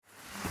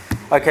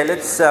Okay,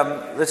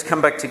 let's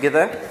come back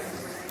together.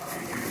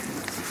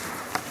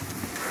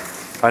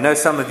 I know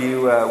some of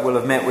you will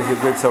have met with your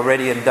groups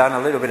already and done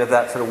a little bit of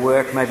that sort of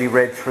work, maybe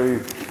read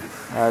through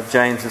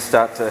James and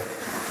start to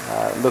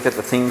look at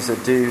the things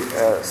that do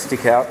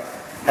stick out.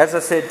 As I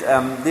said,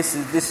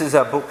 this is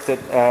a book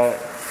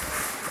that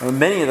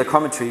many of the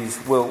commentaries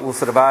will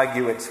sort of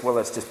argue it's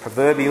just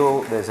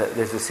proverbial. There's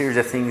a series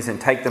of things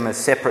and take them as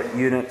separate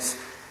units.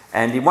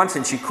 And in one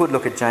sense, you could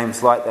look at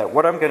James like that.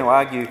 What I'm going to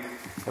argue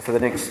for the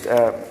next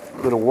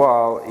little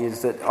while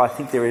is that I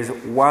think there is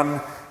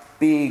one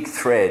big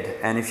thread,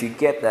 and if you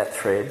get that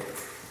thread,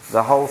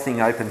 the whole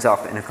thing opens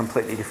up in a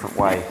completely different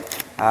way.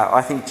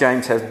 I think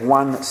James has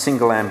one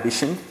single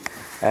ambition,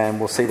 and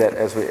we'll see that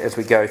as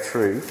we go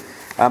through.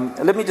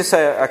 Let me just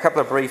say a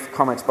couple of brief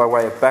comments by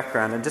way of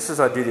background, and just as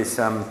I do this,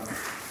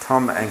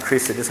 Tom and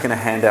Chris are just going to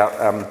hand out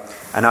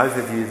an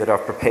overview that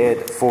I've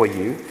prepared for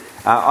you.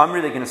 I'm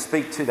really going to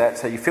speak to that,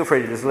 so you feel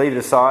free to just leave it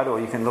aside, or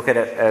you can look at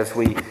it as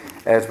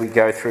we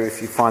go through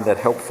if you find that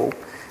helpful.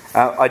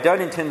 I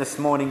don't intend this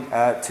morning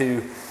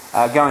to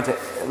go into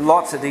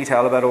lots of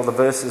detail about all the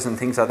verses and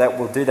things like that.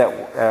 We'll do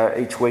that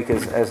each week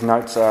as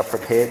notes are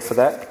prepared for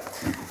that.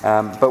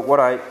 But what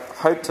I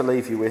hope to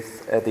leave you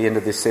with at the end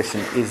of this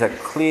session is a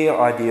clear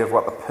idea of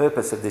what the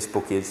purpose of this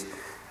book is,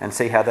 and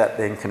see how that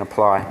then can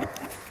apply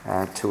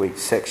to each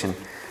section.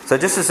 So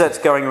just as that's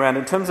going around,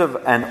 in terms of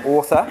an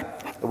author,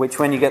 which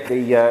when you get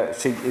the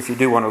sheet, if you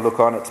do want to look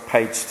on, it's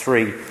page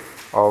 3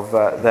 of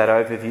that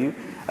overview.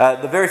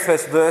 The very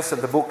first verse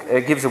of the book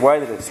gives away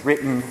that it's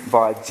written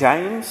by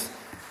James,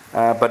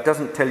 but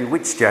doesn't tell you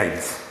which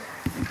James.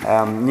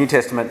 New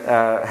Testament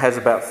has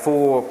about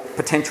 4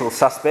 potential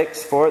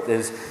suspects for it.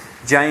 There's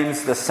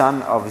James, the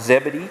son of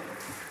Zebedee,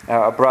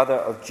 a brother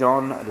of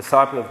John, a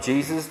disciple of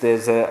Jesus.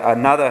 There's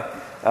another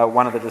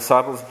one of the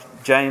disciples,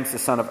 James, the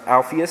son of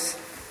Alphaeus.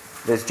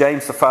 There's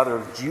James, the father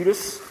of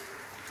Judas.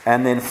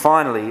 And then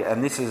finally,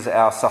 and this is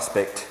our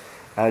suspect,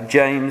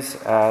 James,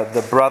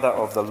 the brother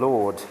of the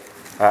Lord,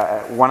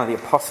 one of the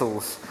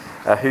apostles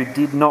who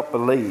did not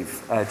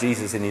believe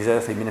Jesus in his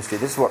earthly ministry.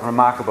 This is what's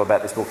remarkable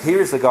about this book. Here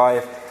is the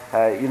guy,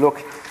 you look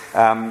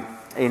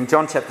in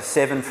John chapter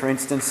 7, for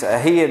instance,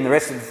 he and the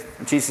rest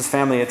of Jesus'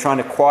 family are trying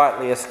to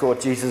quietly escort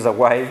Jesus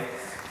away,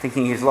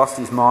 thinking he's lost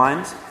his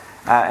mind.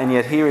 And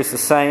yet here is the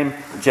same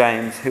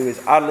James who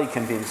is utterly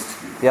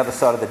convinced, the other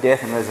side of the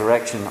death and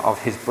resurrection of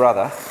his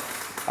brother,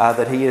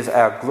 that he is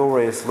our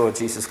glorious Lord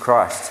Jesus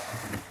Christ,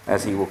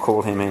 as he will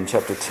call him in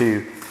chapter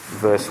 2,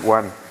 verse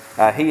 1.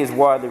 He is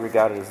widely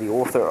regarded as the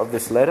author of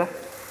this letter.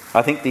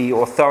 I think the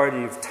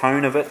authoritative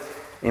tone of it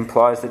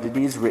implies that it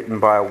is written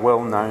by a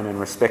well-known and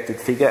respected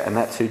figure, and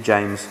that's who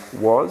James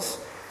was.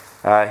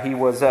 He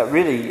was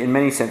really, in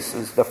many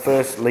senses, the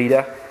first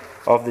leader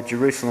of the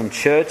Jerusalem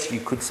church. You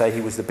could say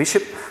he was the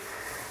bishop.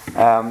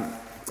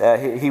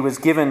 He was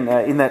given,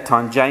 in that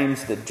time,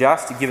 James the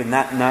Just, given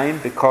that name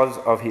because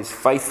of his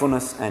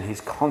faithfulness and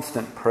his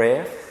constant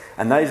prayer.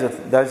 And those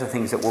are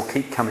things that will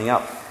keep coming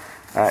up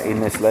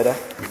in this letter.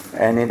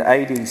 And in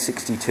AD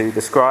 62,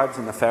 the scribes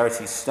and the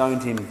Pharisees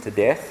stoned him to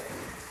death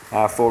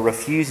for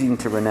refusing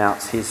to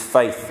renounce his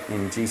faith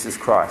in Jesus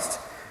Christ.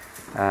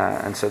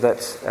 And so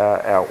that's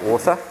our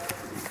author.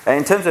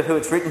 In terms of who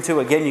it's written to,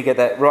 again, you get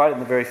that right in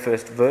the very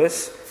first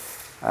verse.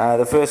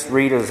 The first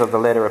readers of the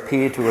letter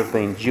appear to have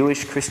been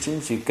Jewish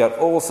Christians. You've got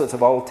all sorts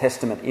of Old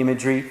Testament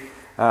imagery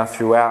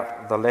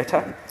throughout the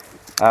letter,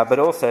 but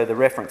also the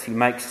reference he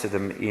makes to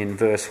them in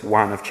verse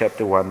 1 of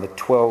chapter 1, the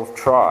 12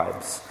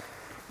 tribes.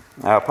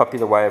 A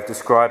popular way of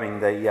describing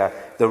the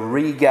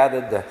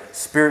regathered, the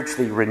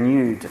spiritually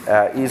renewed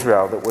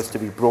Israel that was to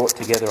be brought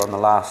together on the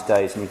last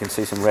days, and you can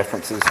see some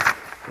references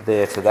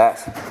there to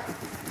that.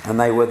 And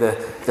they were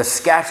the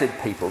scattered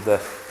people,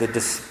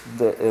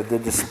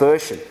 the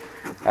dispersion.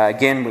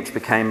 Again, which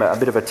became a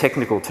bit of a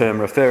technical term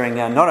referring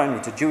not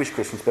only to Jewish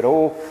Christians but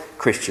all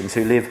Christians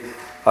who live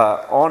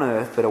on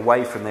earth but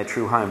away from their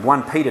true home.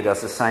 1 Peter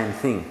does the same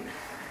thing.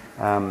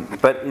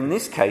 But in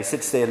this case,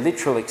 it's their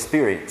literal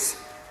experience.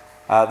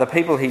 The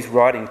people he's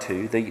writing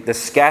to, the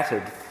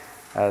scattered,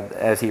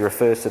 as he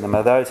refers to them,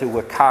 are those who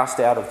were cast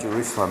out of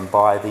Jerusalem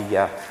by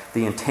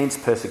the intense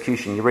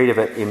persecution. You read of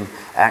it in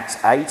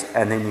Acts 8,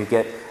 and then you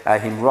get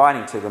him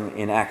writing to them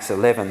in Acts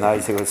 11,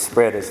 those who have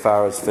spread as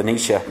far as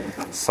Phoenicia,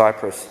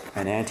 Cyprus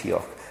and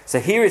Antioch. So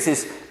here is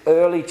this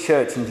early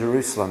church in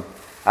Jerusalem,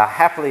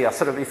 happily, a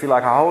sort of, if you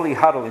like, a holy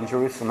huddle in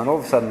Jerusalem, and all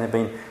of a sudden they've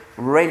been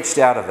wrenched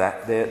out of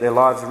that. Their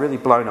lives are really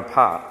blown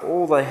apart.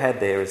 All they had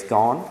there is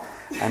gone,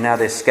 and now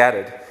they're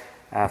scattered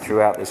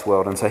throughout this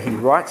world. And so he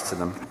writes to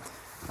them,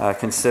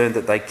 concerned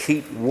that they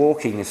keep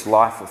walking this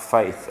life of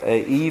faith,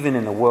 even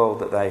in the world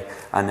that they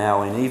are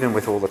now in, even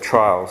with all the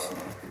trials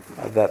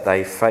that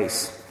they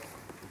face.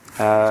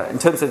 In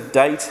terms of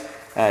date,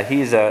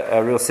 here's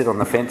a real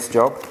sit-on-the-fence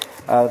job.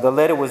 The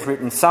letter was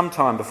written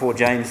sometime before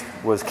James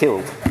was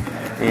killed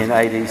in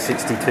AD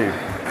 62.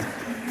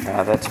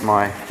 That's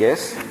my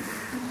guess.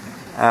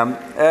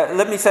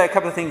 Let me say a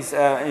couple of things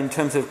in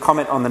terms of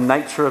comment on the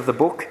nature of the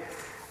book.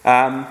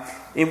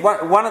 In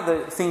one of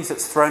the things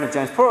that's thrown at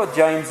James, poor old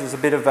James is a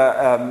bit of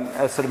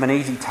a sort of an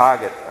easy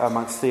target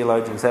amongst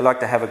theologians. They like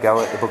to have a go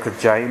at the book of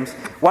James.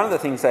 One of the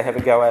things they have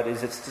a go at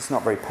is it's just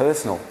not very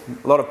personal.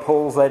 A lot of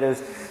Paul's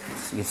letters,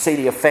 you see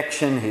the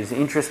affection, his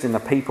interest in the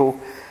people.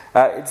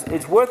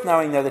 It's worth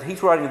knowing, though, that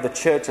he's writing to the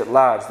church at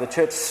large. The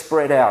church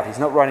spread out. He's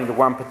not writing to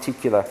one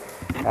particular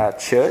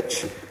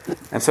church.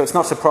 And so it's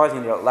not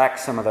surprising that it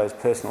lacks some of those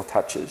personal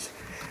touches.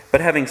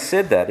 But having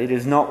said that, it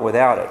is not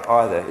without it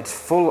either. It's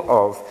full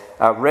of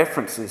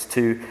references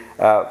to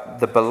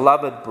the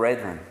beloved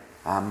brethren,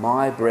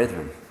 my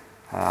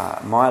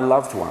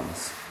loved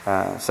ones.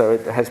 So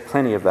it has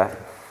plenty of that.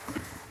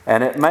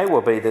 And it may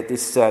well be that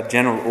this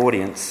general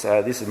audience,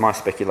 this is my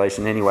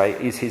speculation anyway,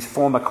 is his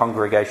former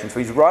congregation. So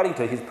he's writing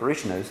to his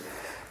parishioners,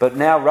 but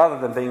now rather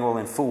than being all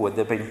in forward,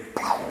 they've been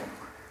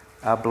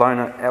blown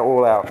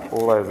all out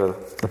all over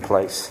the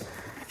place.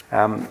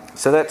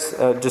 So that's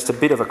just a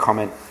bit of a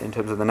comment in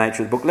terms of the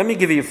nature of the book. Let me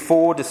give you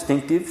 4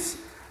 distinctives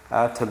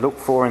to look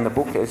for in the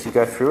book as you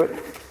go through it.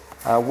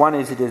 One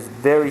is it is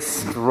very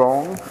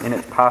strong in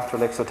its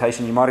pastoral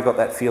exhortation. You might have got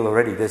that feel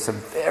already. There's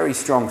some very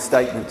strong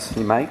statements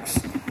he makes.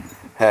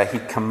 He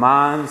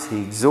commands,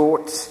 he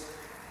exhorts,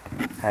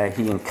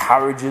 he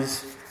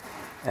encourages,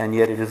 and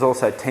yet it is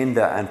also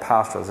tender and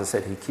pastoral. As I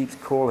said, he keeps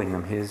calling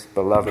them his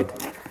beloved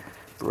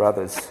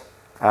brothers.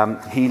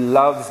 He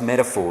loves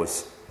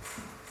metaphors.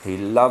 He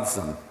loves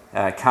them,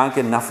 can't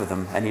get enough of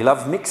them, and he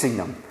loves mixing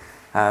them.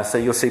 So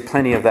you'll see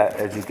plenty of that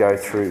as you go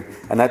through.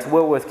 And that's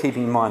well worth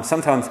keeping in mind.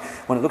 Sometimes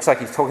when it looks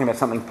like he's talking about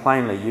something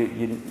plainly,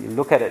 you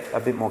look at it a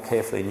bit more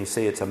carefully and you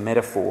see it's a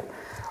metaphor.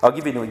 I'll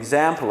give you an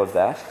example of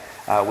that,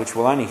 which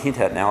we'll only hint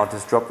at now. I'll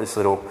just drop this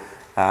little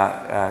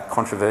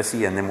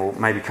controversy and then we'll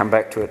maybe come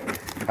back to it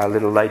a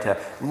little later.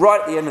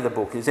 Right at the end of the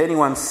book, is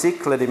anyone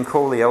sick? Let him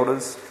call the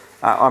elders.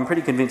 I'm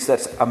pretty convinced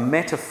that's a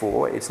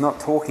metaphor. It's not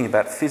talking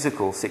about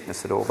physical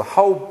sickness at all. The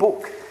whole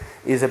book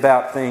is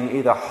about being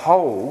either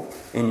whole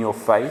in your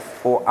faith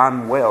or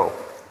unwell.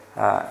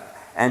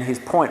 And his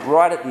point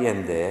right at the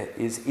end there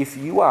is if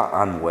you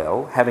are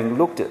unwell, having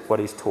looked at what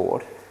he's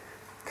taught,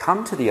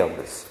 come to the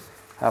elders.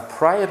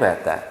 Pray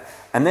about that.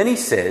 And then he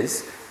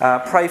says,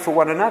 pray for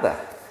one another.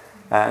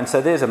 And so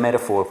there's a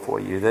metaphor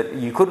for you that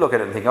you could look at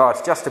it and think, oh,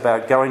 it's just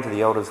about going to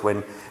the elders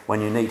when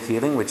you need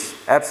healing, which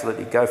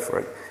absolutely go for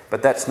it.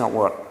 But that's not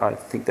what I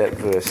think that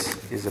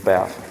verse is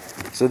about.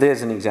 So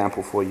there's an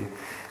example for you.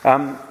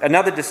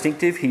 Another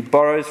distinctive, he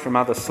borrows from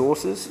other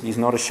sources. He's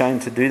not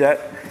ashamed to do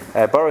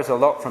that. Borrows a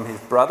lot from his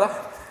brother,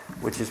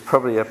 which is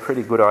probably a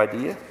pretty good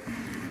idea.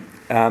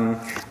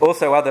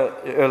 Also other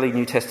early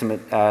New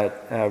Testament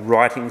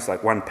writings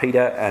like 1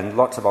 Peter and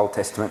lots of Old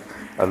Testament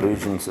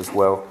allusions as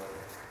well.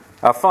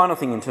 Our final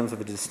thing in terms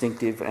of a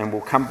distinctive, and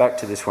we'll come back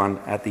to this one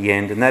at the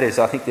end, and that is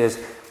I think there's,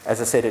 as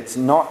I said, it's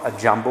not a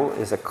jumble.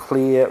 There's a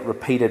clear,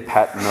 repeated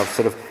pattern of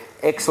sort of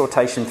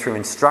exhortation through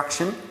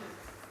instruction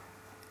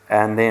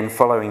and then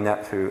following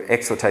that through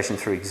exhortation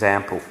through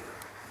example.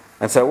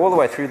 And so all the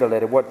way through the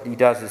letter, what he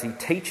does is he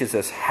teaches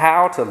us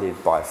how to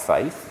live by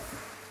faith,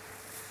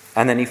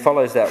 and then he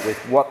follows that with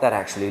what that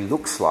actually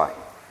looks like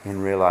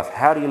in real life.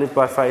 How do you live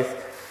by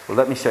faith? Well,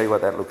 let me show you what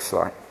that looks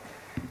like.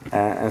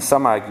 And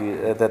some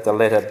argue that the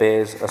letter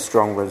bears a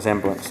strong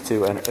resemblance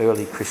to an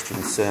early Christian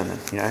sermon,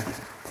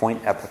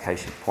 point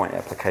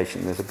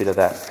application. There's a bit of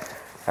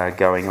that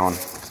going on.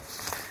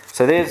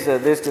 So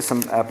there's just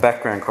some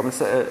background comments.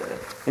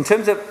 In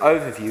terms of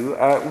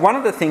overview, one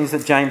of the things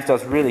that James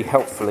does really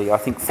helpfully, I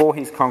think, for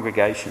his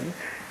congregation,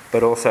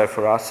 but also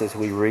for us as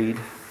we read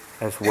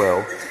as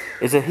well,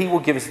 is that he will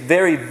give us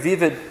very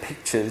vivid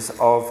pictures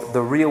of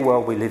the real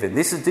world we live in.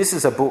 This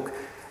is a book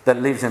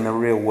that lives in the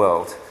real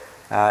world.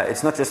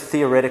 It's not just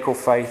theoretical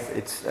faith,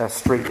 it's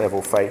street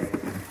level faith.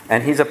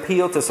 And his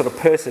appeal to sort of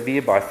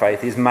persevere by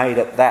faith is made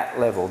at that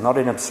level, not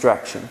in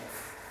abstraction.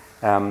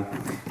 And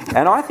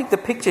I think the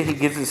picture he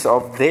gives us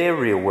of their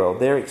real world,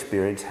 their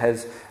experience,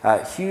 has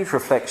a huge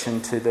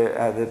reflection to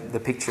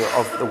the picture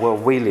of the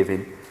world we live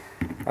in.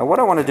 What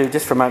I want to do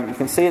just for a moment, you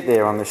can see it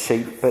there on the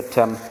sheet, but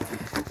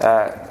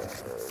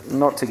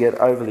not to get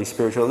overly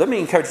spiritual, let me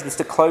encourage you just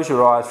to close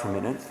your eyes for a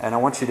minute, and I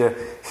want you to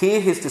hear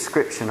his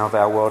description of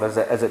our world as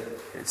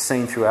it's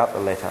seen throughout the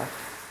letter,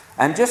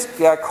 and just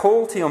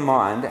call to your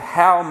mind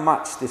how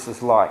much this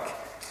is like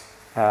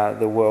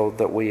the world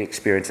that we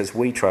experience as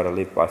we try to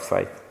live by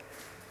faith.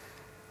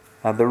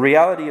 The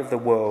reality of the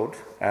world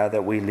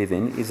that we live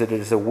in is that it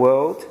is a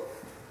world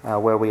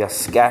where we are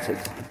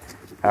scattered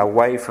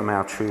away from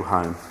our true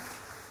home,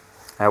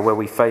 where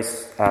we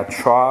face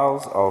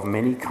trials of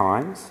many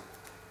kinds.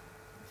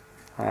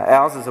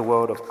 Ours is a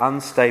world of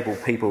unstable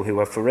people who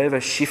are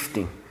forever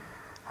shifting,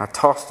 are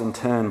tossed and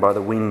turned by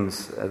the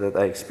winds that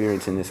they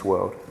experience in this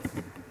world.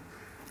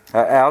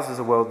 Ours is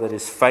a world that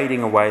is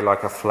fading away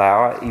like a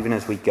flower even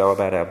as we go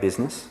about our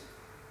business.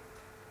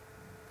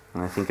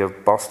 And I think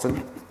of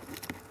Boston.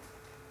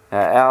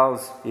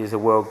 Ours is a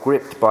world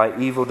gripped by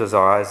evil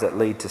desires that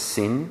lead to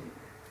sin,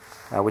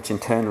 which in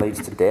turn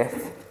leads to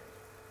death.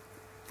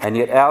 And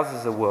yet ours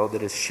is a world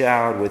that is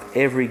showered with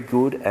every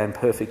good and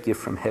perfect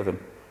gift from heaven.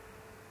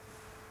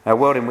 A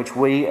world in which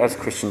we as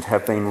Christians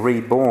have been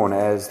reborn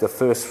as the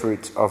first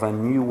fruits of a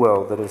new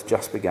world that has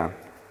just begun.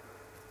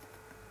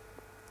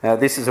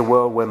 This is a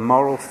world where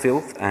moral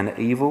filth and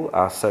evil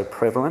are so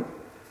prevalent,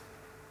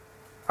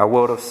 a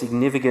world of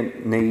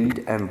significant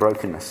need and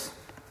brokenness.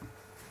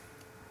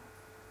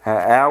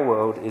 Our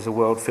world is a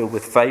world filled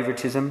with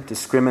favouritism,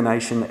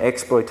 discrimination,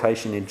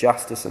 exploitation,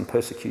 injustice and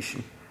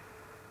persecution,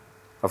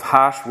 of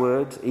harsh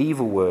words,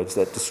 evil words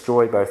that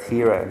destroy both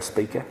hearer and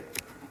speaker.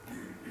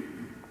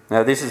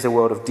 Now, this is a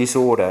world of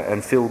disorder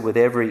and filled with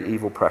every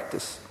evil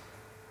practice,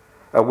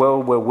 a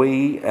world where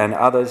we and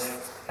others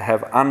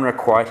have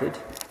unrequited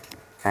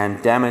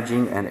and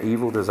damaging and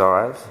evil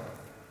desires.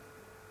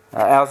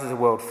 Ours is a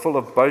world full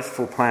of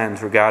boastful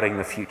plans regarding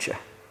the future.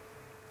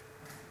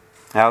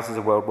 Ours is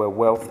a world where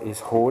wealth is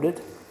hoarded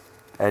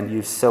and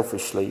used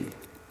selfishly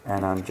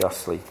and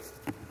unjustly.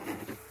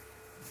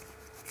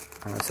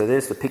 So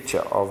there's the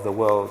picture of the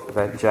world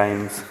that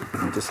James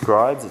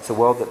describes. It's a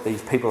world that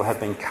these people have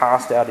been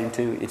cast out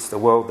into. It's the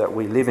world that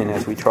we live in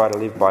as we try to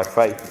live by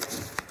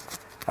faith.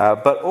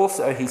 But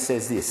also he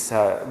says this,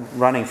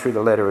 running through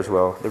the letter as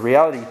well. The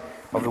reality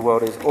of the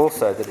world is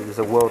also that it is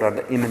a world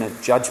under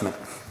imminent judgment.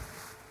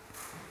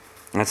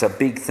 And it's a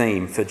big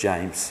theme for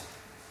James.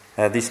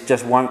 This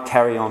just won't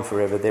carry on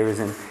forever. There is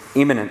an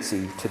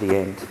imminency to the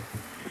end.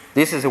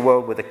 This is a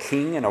world with a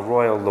king and a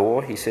royal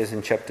law, he says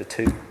in chapter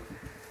 2.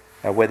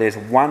 Where there's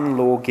one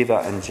lawgiver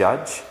and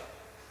judge,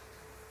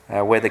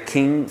 where the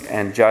king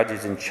and judge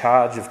is in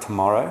charge of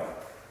tomorrow,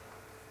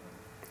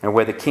 and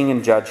where the king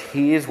and judge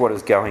hears what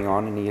is going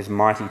on and he is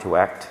mighty to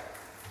act.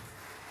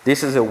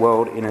 This is a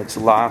world in its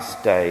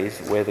last days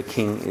where the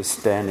king is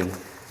standing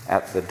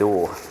at the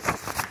door.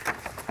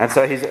 And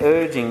so his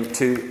urging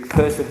to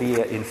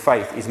persevere in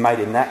faith is made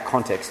in that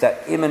context,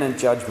 that imminent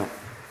judgment.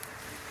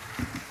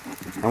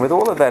 And with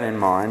all of that in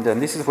mind,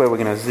 and this is where we're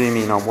going to zoom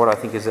in on what I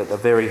think is at the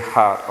very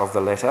heart of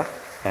the letter,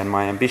 and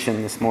my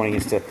ambition this morning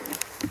is to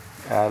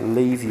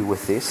leave you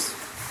with this.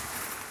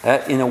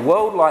 In a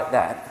world like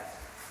that,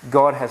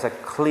 God has a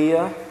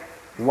clear,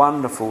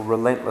 wonderful,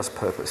 relentless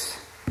purpose.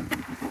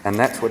 And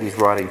that's what he's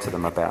writing to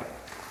them about.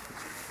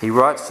 He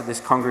writes to this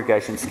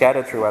congregation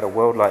scattered throughout a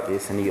world like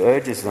this, and he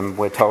urges them,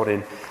 we're told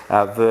in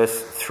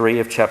verse 3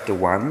 of chapter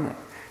 1,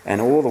 and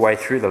all the way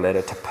through the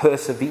letter, to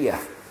persevere.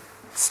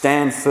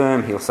 Stand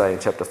firm, he'll say in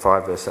chapter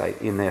 5, verse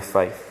 8, in their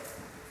faith.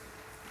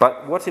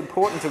 But what's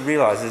important to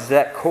realise is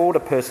that call to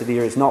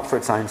persevere is not for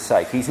its own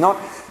sake. He's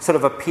not sort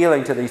of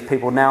appealing to these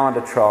people now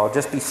under trial,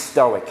 just be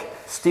stoic,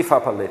 stiff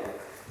upper lip,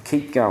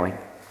 keep going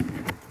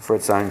for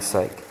its own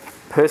sake.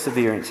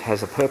 Perseverance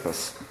has a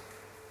purpose.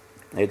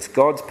 It's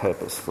God's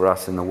purpose for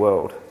us in the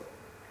world.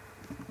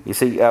 You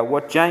see,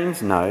 what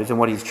James knows and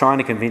what he's trying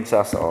to convince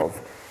us of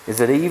is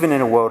that even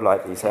in a world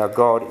like this, our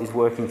God is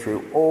working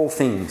through all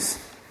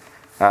things,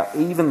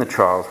 even the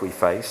trials we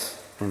face,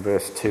 in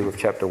verse 2 of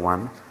chapter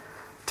 1,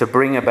 to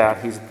bring about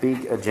his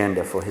big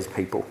agenda for his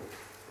people.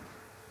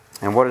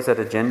 And what is that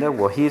agenda?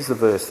 Well, here's the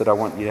verse that I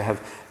want you to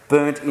have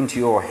burnt into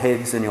your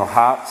heads and your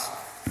hearts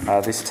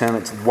this term.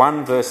 It's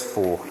 1 verse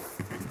 4.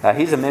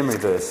 Here's a memory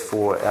verse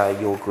for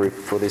your group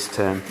for this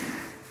term.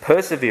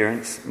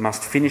 Perseverance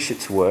must finish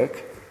its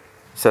work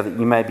so that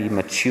you may be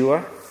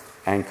mature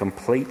and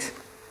complete,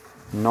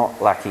 not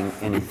lacking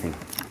anything.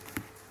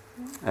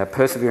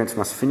 Perseverance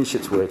must finish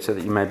its work so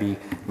that you may be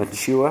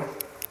mature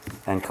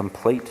and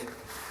complete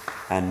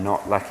and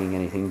not lacking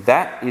anything.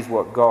 That is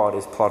what God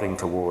is plotting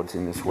towards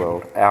in this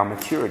world. Our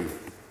maturity,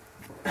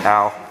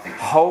 our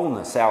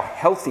wholeness, our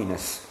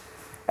healthiness,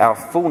 our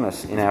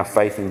fullness in our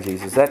faith in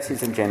Jesus. That's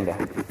his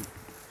agenda.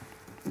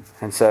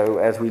 And so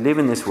as we live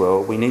in this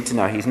world, we need to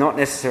know he's not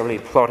necessarily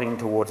plotting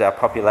towards our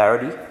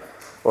popularity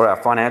or our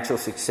financial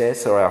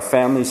success or our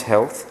family's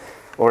health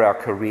or our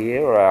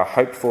career or our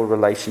hoped-for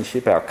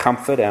relationship, our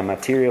comfort, our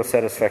material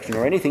satisfaction,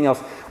 or anything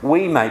else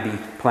we may be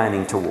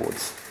planning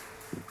towards.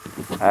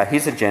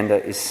 His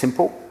agenda is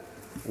simple,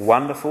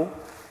 wonderful,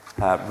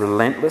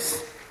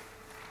 relentless,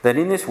 that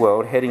in this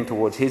world, heading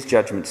towards his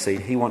judgment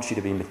seat, he wants you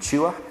to be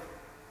mature,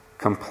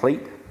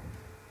 complete,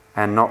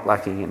 and not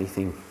lacking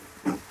anything.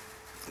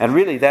 And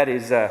really that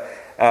is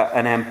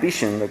an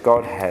ambition that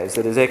God has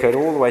that is echoed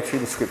all the way through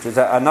the Scriptures.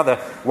 Another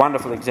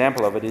wonderful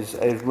example of it is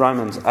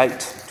Romans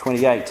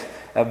 8:28.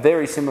 A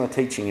very similar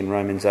teaching in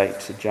Romans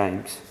 8 to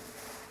James.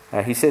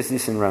 He says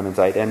this in Romans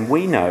 8, and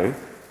we know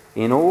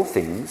in all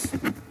things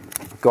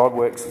God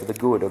works for the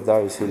good of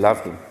those who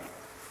love him,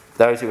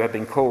 those who have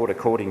been called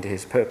according to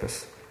his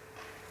purpose.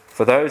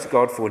 For those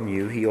God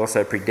foreknew, he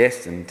also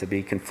predestined to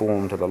be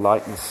conformed to the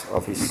likeness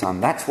of his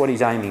Son. That's what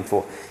he's aiming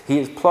for. He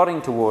is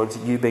plotting towards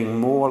you being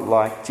more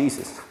like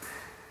Jesus.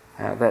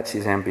 That's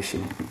his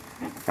ambition.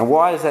 And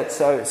why is that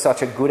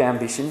such a good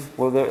ambition?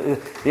 Well,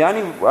 the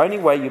only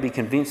way you'll be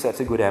convinced that's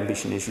a good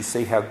ambition is you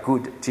see how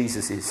good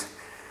Jesus is,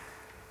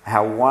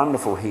 how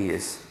wonderful he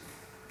is,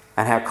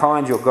 and how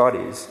kind your God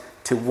is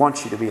to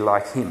want you to be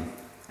like him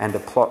and to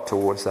plot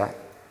towards that.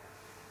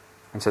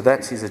 And so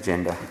that's his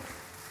agenda,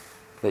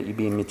 that you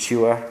be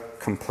mature,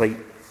 complete,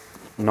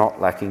 not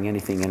lacking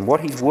anything. And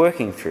what he's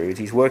working through is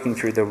he's working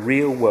through the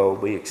real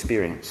world we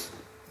experience.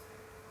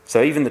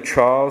 So even the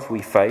trials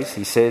we face,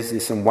 he says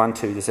this in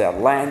 1:2, this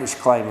outlandish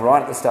claim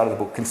right at the start of the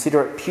book,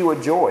 consider it pure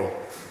joy.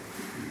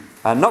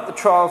 Not the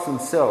trials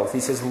themselves.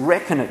 He says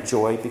reckon it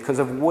joy because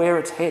of where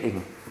it's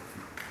heading.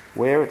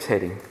 Where it's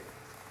heading.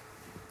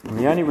 And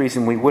the only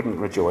reason we wouldn't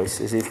rejoice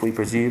is if we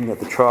presume that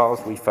the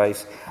trials we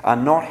face are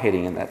not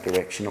heading in that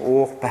direction,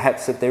 or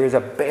perhaps that there is a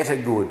better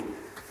good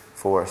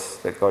for us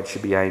that God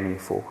should be aiming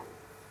for,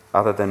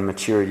 other than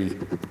maturity,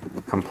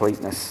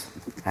 completeness,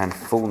 and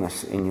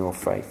fullness in your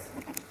faith.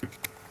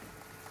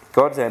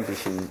 God's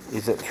ambition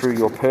is that through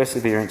your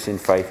perseverance in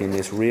faith in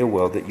this real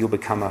world that you'll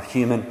become a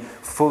human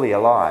fully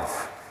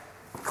alive,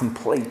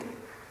 complete.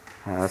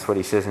 That's what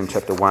he says in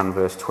chapter 1,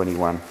 verse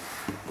 21.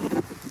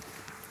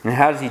 And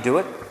how does he do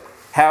it?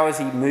 How is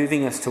he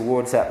moving us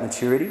towards that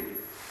maturity?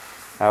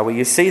 Well,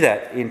 you see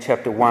that in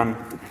chapter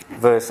 1,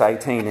 verse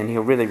 18, and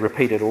he'll really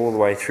repeat it all the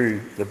way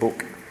through the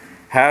book.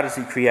 How does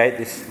he create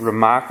this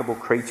remarkable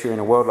creature in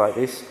a world like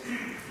this?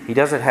 He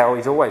does it how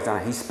he's always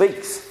done it. He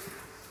speaks.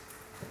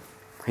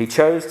 He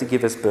chose to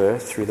give us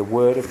birth through the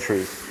word of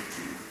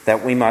truth,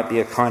 that we might be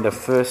a kind of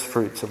first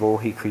fruits of all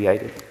he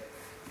created.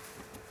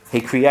 He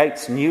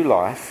creates new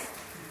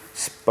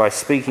life by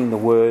speaking the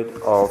word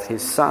of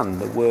his Son,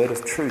 the word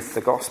of truth,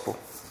 the gospel.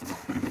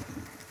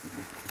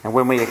 And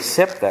when we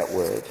accept that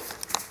word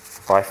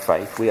by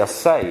faith, we are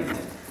saved.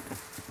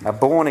 Are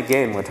born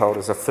again, we're told,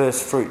 as a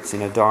first fruits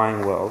in a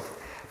dying world.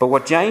 But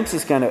what James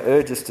is going to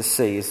urge us to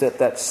see is that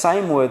that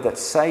same word that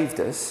saved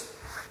us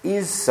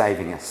is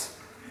saving us.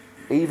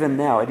 Even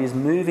now, it is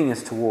moving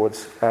us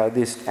towards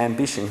this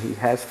ambition he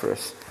has for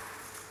us.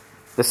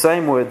 The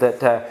same word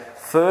that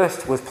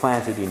first was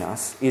planted in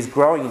us is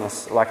growing in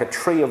us like a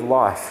tree of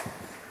life,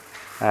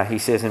 he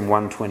says in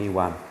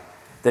 1:21.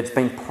 That's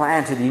been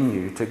planted in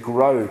you to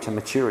grow to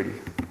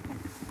maturity,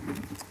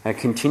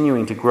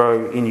 continuing to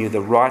grow in you the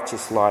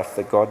righteous life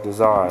that God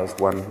desires,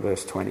 1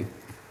 verse 20.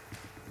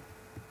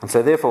 And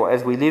so therefore,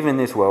 as we live in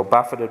this world,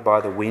 buffeted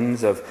by the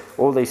winds of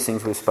all these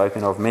things we've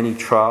spoken of, many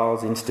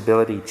trials,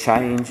 instability,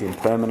 change,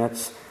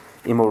 impermanence,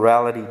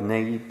 immorality,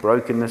 need,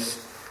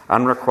 brokenness,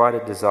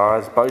 unrequited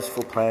desires,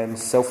 boastful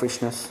plans,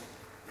 selfishness,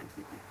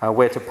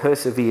 we're to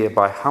persevere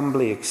by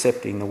humbly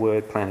accepting the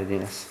word planted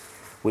in us,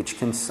 which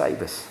can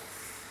save us.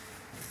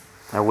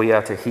 We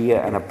are to hear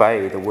and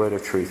obey the word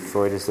of truth,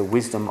 for it is the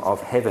wisdom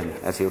of heaven,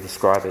 as he'll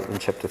describe it in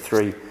chapter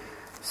 3,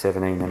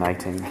 17 and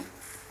 18.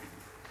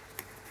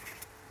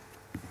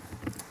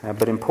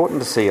 But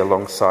important to see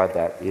alongside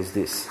that is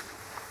this.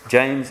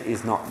 James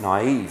is not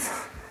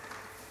naive,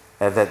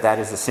 that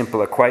is a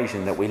simple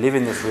equation, that we live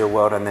in this real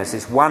world and there's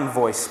this one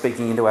voice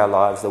speaking into our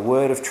lives, the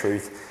word of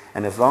truth,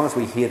 and as long as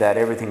we hear that,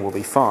 everything will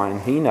be fine.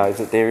 He knows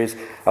that there is,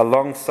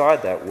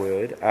 alongside that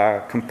word,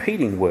 a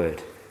competing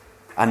word,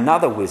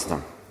 another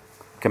wisdom,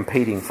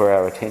 competing for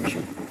our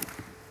attention.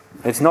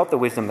 It's not the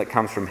wisdom that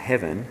comes from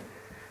heaven,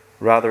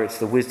 rather it's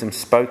the wisdom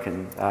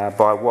spoken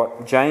by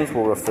what James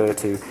will refer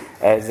to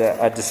as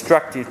a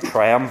destructive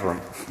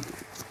triumvirate.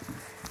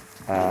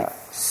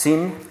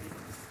 Sin,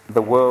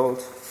 the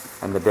world,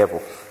 and the devil.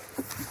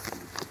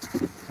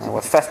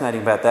 What's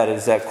fascinating about that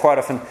is that quite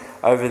often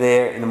over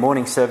there in the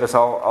morning service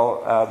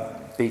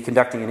I'll be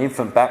conducting an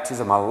infant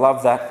baptism. I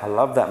love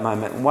that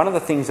moment. And one of the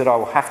things that I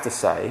will have to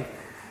say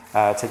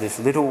to this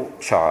little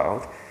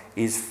child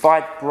is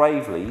fight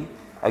bravely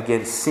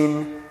against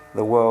sin,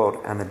 the world,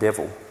 and the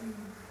devil.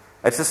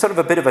 It's a sort of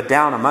a bit of a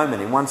downer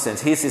moment in one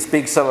sense. Here's this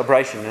big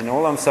celebration, and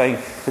all I'm saying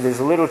to this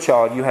little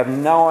child, you have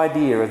no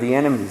idea of the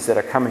enemies that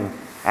are coming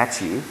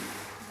at you.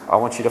 I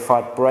want you to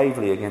fight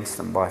bravely against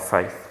them by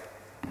faith.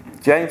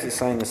 James is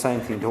saying the same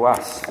thing to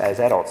us as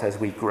adults as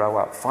we grow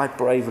up. Fight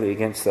bravely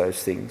against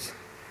those things.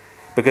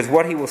 Because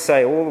what he will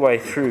say all the way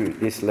through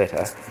this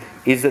letter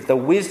is that the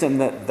wisdom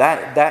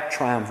that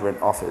triumvirate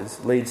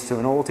offers leads to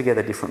an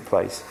altogether different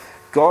place.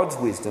 God's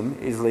wisdom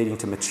is leading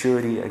to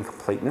maturity and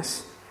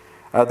completeness.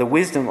 The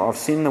wisdom of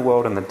sin, the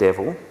world, and the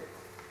devil,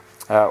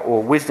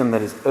 or wisdom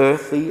that is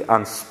earthly,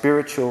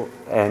 unspiritual,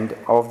 and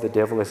of the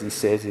devil, as he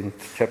says in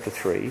chapter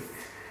 3,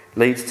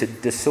 leads to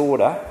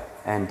disorder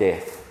and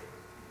death.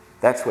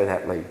 That's where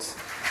that leads.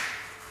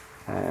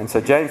 And so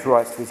James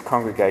writes to his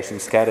congregation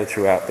scattered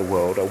throughout the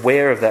world,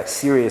 aware of that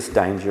serious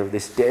danger of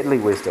this deadly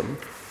wisdom.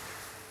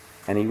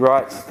 And he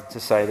writes to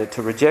say that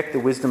to reject the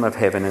wisdom of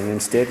heaven and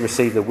instead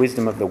receive the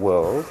wisdom of the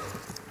world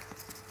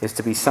is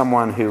to be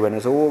someone who, and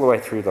is all the way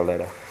through the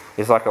letter,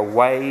 is like a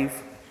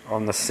wave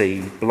on the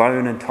sea,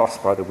 blown and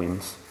tossed by the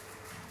winds.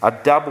 A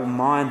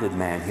double-minded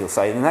man, he'll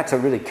say. And that's a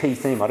really key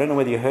theme. I don't know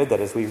whether you heard that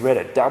as we read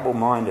it.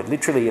 Double-minded.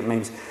 Literally it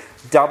means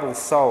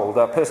double-souled.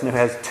 A person who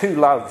has two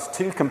loves,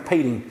 two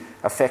competing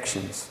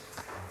affections.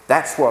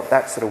 That's what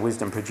that sort of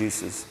wisdom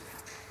produces.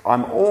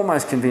 I'm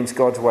almost convinced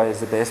God's way is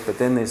the best, but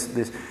then there's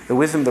the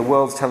wisdom of the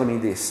world's telling me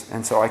this.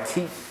 And so I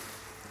keep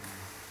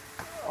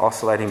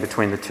oscillating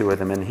between the two of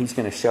them, and he's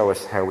going to show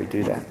us how we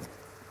do that.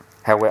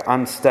 How we're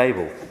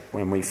unstable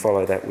when we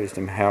follow that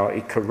wisdom, how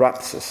it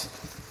corrupts us,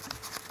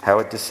 how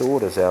it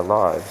disorders our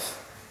lives,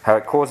 how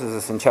it causes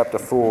us in chapter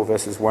 4,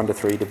 verses 1 to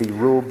 3, to be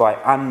ruled by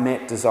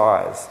unmet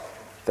desires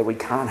that we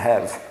can't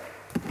have.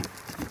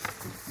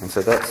 And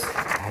so that's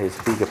his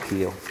big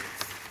appeal.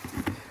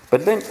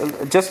 But then,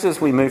 just as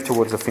we move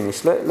towards the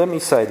finish, let me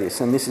say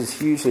this, and this is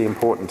hugely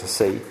important to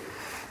see.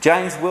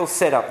 James will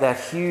set up that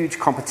huge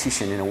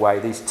competition in a way,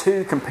 these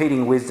two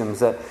competing wisdoms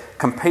that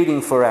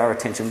competing for our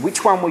attention.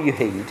 Which one will you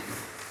heed?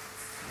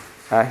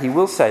 He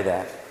will say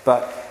that.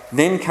 But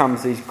then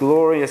comes these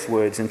glorious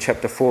words in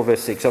chapter 4,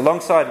 verse 6.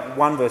 Alongside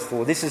 1 verse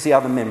 4, this is the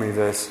other memory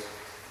verse.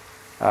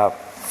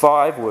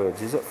 5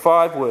 words. Is it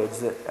 5 words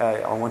that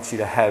I want you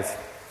to have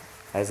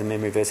as a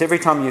memory verse? Every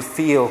time you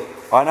feel,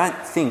 I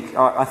think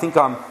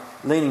I'm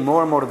leaning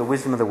more and more to the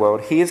wisdom of the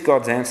world, here's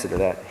God's answer to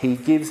that. He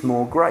gives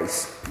more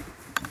grace.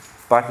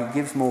 But he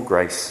gives more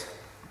grace.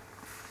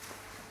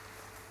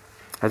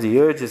 As he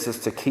urges us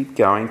to keep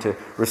going, to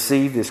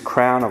receive this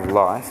crown of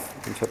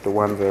life, in chapter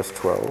 1, verse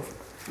 12,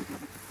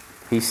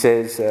 he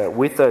says,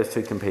 with those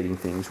two competing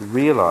things,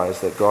 realise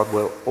that God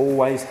will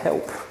always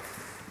help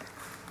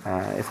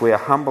if we are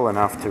humble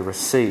enough to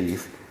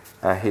receive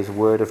his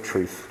word of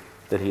truth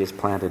that he has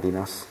planted in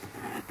us.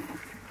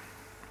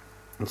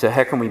 And so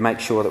how can we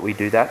make sure that we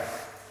do that?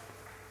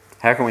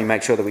 How can we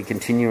make sure that we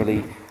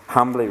continually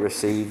humbly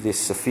receive this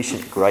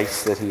sufficient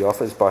grace that he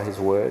offers by his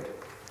word?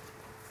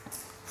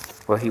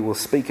 Well, he will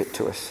speak it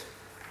to us.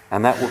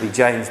 And that will be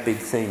James' big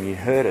theme. You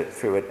heard it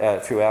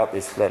throughout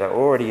this letter.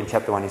 Already in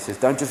chapter 1 he says,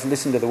 don't just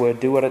listen to the word,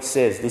 do what it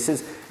says. This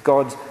is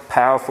God's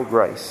powerful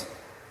grace.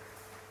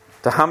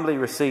 To humbly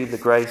receive the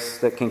grace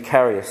that can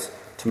carry us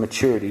to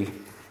maturity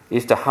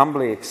is to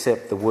humbly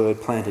accept the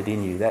word planted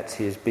in you. That's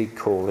his big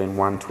call in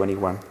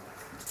 1:21.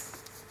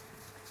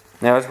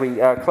 Now, as we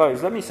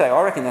close, let me say,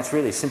 I reckon that's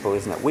really simple,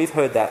 isn't it? We've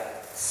heard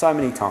that so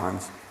many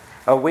times.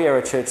 We are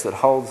a church that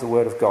holds the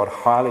word of God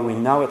highly. We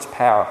know its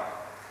power.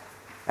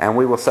 And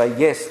we will say,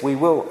 yes, we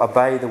will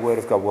obey the word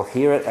of God. We'll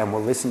hear it and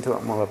we'll listen to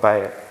it and we'll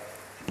obey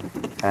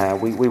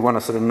it. We want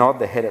to sort of nod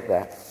the head at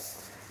that.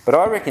 But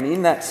I reckon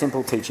in that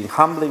simple teaching,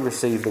 humbly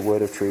receive the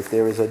word of truth,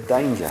 there is a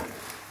danger,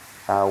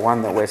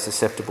 one that we're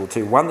susceptible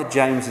to, one that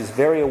James is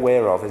very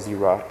aware of as he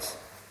writes.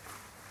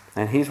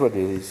 And here's what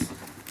it is.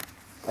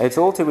 It's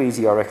all too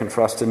easy, I reckon,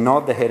 for us to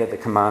nod the head at the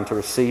command to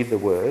receive the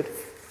word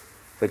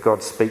that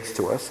God speaks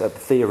to us at the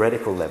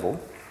theoretical level.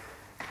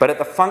 But at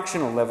the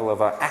functional level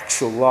of our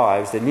actual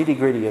lives, the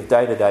nitty-gritty of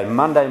day-to-day,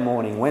 Monday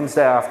morning,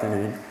 Wednesday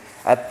afternoon,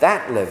 at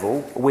that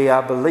level, we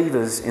are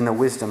believers in the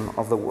wisdom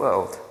of the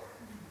world.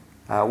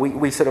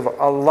 We sort of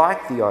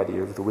like the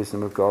idea of the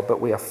wisdom of God,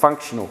 but we are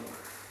functional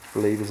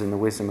believers in the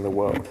wisdom of the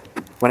world.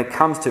 When it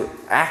comes to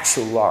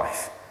actual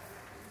life,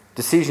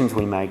 decisions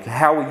we make,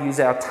 how we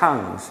use our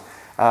tongues,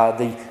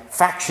 the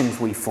factions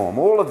we form,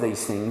 all of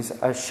these things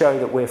show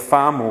that we're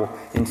far more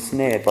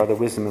ensnared by the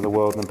wisdom of the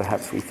world than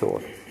perhaps we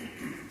thought.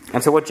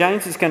 And so what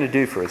James is going to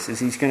do for us is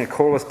he's going to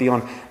call us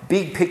beyond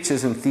big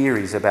pictures and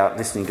theories about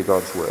listening to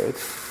God's words.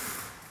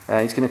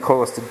 He's going to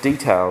call us to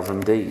details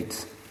and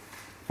deeds.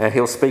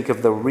 He'll speak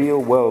of the real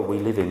world we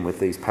live in with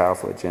these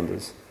powerful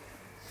agendas.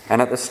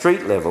 And at the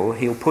street level,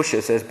 he'll push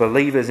us as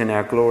believers in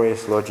our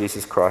glorious Lord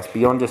Jesus Christ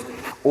beyond just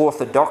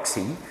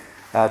orthodoxy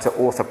to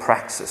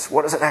orthopraxis.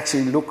 What does it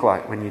actually look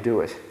like when you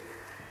do it?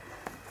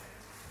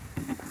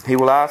 He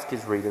will ask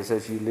his readers,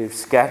 as you live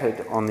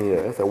scattered on the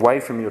earth, away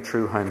from your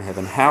true home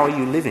heaven, how are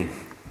you living?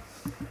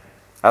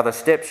 Are the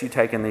steps you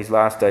take in these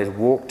last days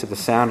walk to the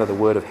sound of the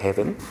word of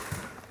heaven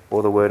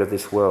or the word of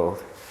this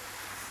world?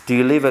 Do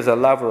you live as a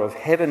lover of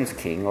heaven's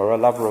king or a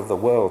lover of the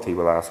world, he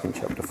will ask in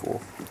chapter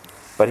 4.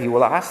 But he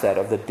will ask that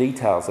of the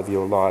details of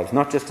your lives,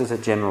 not just as a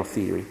general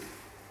theory.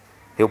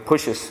 He'll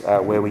push us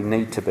where we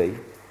need to be.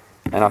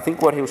 And I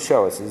think what he'll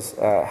show us is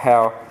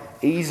how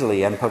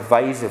easily and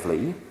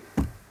pervasively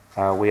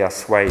we are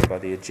swayed by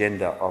the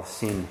agenda of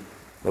sin,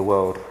 the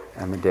world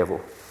and the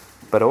devil.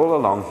 But all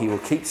along he will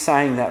keep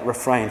saying that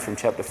refrain from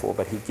chapter 4,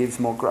 but he gives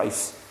more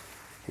grace.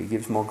 He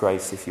gives more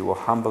grace if you will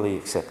humbly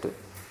accept it.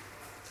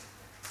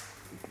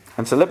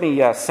 And so let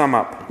me sum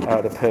up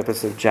the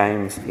purpose of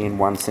James in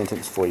one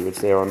sentence for you.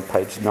 It's there on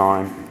page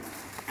 9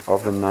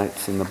 of the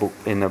notes in the book,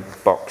 in the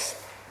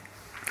box.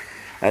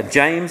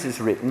 James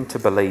is written to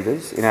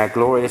believers in our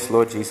glorious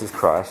Lord Jesus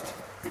Christ,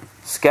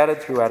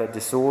 scattered throughout a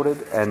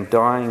disordered and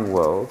dying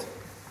world,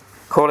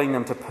 calling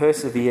them to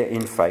persevere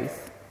in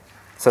faith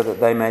so that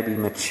they may be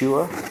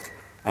mature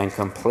and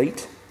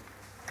complete,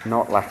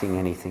 not lacking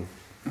anything.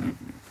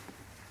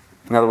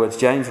 In other words,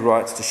 James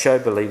writes to show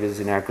believers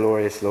in our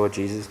glorious Lord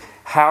Jesus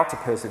how to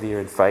persevere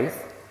in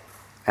faith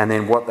and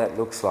then what that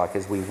looks like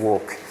as we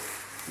walk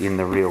in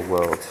the real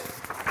world.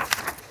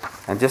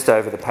 And just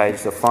over the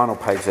page, the final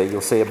page there,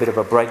 you'll see a bit of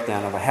a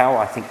breakdown of how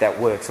I think that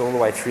works all the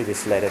way through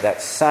this letter,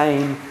 that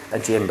same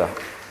agenda.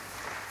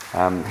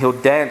 He'll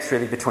dance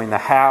really between the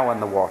how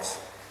and the what.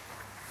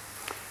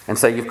 And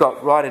so you've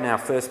got right in our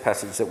first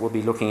passage that we'll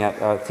be looking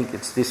at, I think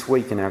it's this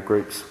week in our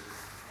groups,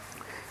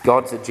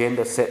 God's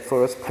agenda set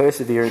for us,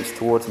 perseverance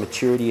towards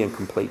maturity and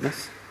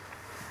completeness.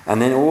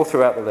 And then all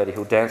throughout the letter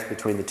he'll dance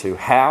between the two.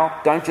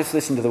 How? Don't just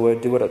listen to the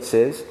word, do what it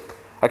says.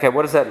 Okay,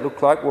 what does that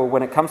look like? Well,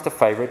 when it comes to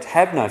favourites,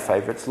 have no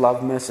favourites,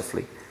 love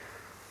mercifully.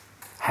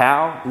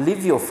 How?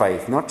 Live your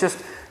faith, not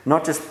just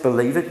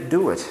believe it,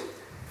 do it.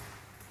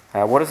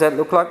 What does that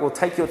look like? Well,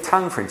 take your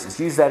tongue, for instance.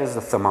 Use that as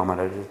a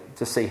thermometer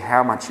to see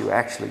how much you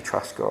actually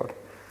trust God.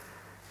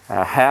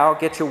 How?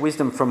 Get your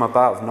wisdom from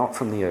above, not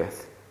from the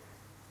earth.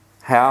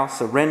 How?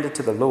 Surrender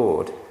to the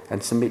Lord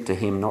and submit to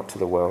him, not to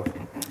the world.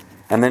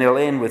 And then he'll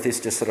end with this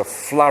just sort of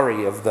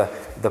flurry of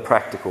the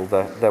practical,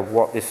 the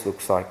what this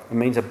looks like. It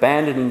means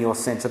abandoning your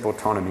sense of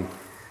autonomy.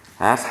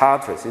 That's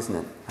hard for us, isn't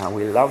it?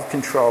 We love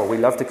control. We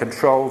love to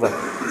control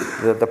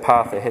the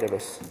path ahead of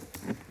us.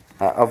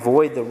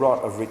 Avoid the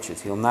rot of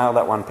riches. He'll nail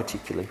that one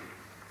particularly.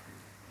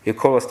 He'll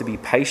call us to be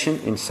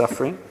patient in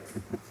suffering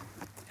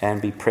and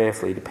be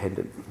prayerfully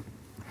dependent.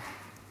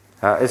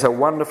 It's a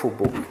wonderful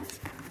book.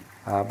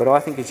 But I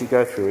think as you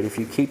go through it, if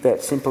you keep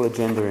that simple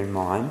agenda in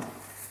mind,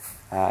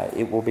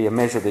 it will be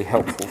immeasurably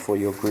helpful for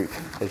your group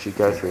as you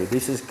go through.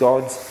 This is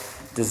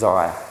God's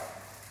desire.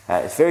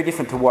 It's very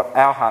different to what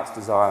our heart's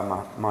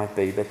desire might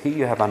be, but here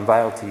you have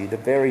unveiled to you the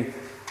very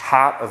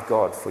heart of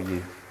God for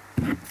you.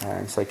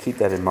 And so keep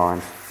that in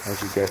mind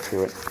as you go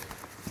through it.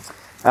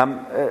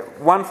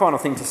 One final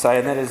thing to say,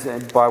 and that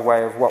is by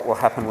way of what will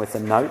happen with the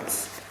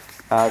notes.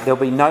 There'll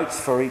be notes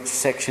for each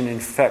section. In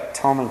fact,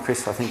 Tom and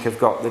Chris, I think, have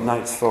got the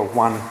notes for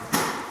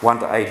 1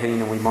 to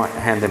 18, and we might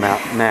hand them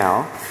out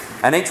now.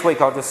 And each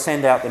week I'll just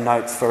send out the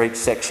notes for each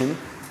section.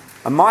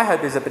 And my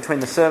hope is that between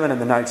the sermon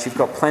and the notes, you've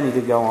got plenty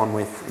to go on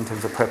with in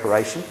terms of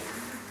preparation.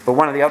 But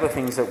one of the other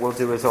things that we'll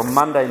do is on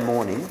Monday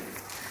morning,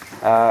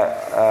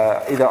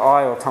 either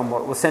I or Tom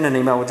will send an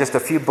email with just a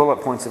few bullet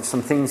points of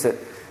some things that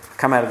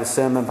come out of the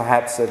sermon,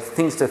 perhaps of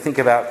things to think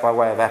about by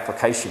way of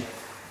application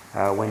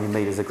when you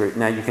meet as a group.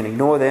 Now, you can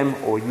ignore them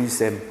or use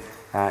them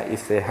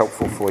if they're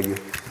helpful for you.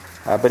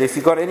 But if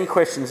you've got any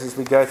questions as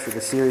we go through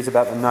the series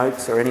about the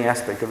notes or any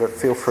aspect of it,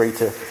 feel free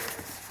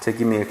to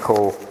give me a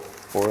call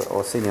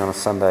or see me on a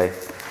Sunday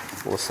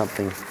or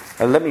something.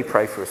 Let me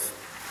pray for us.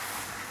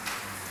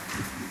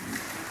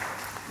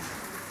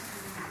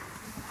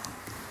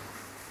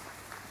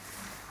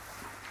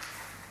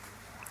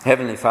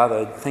 Heavenly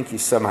Father, thank you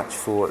so much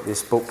for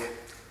this book.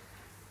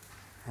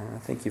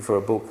 Thank you for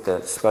a book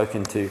that's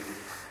spoken to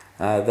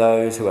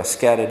those who are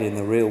scattered in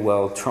the real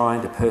world,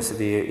 trying to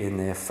persevere in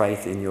their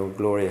faith in your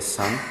glorious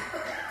Son.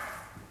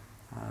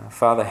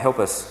 Father, help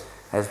us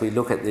as we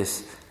look at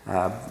this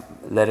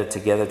letter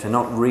together to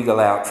not wriggle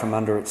out from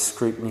under its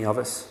scrutiny of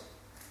us,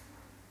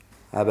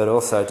 but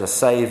also to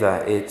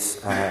savour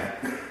its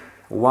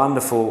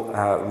wonderful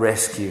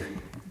rescue,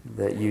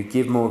 that you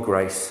give more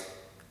grace.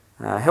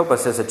 Help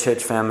us as a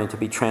church family to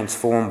be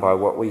transformed by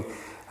what we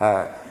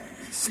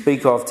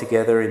speak of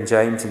together in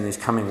James in these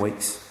coming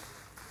weeks.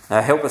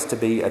 Help us to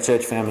be a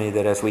church family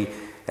that as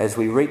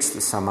we reach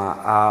the summer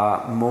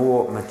are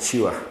more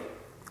mature,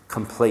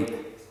 complete,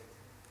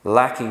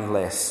 lacking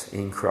less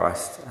in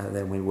Christ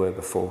than we were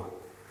before.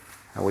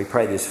 We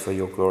pray this for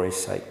your glory's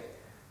sake.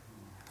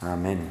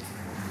 Amen.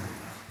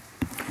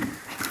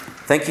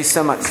 Thank you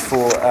so much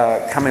for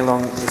coming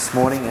along this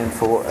morning and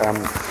for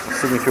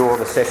sitting through all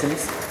the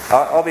sessions.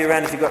 I'll be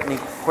around if you've got any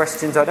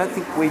questions. I don't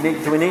think we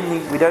need. Do we need any?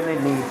 We don't need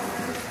any.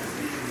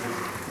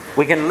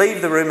 We can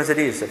leave the room as it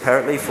is,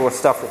 apparently, for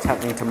stuff that's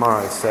happening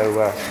tomorrow.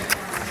 So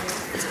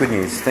it's good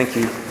news. Thank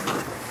you.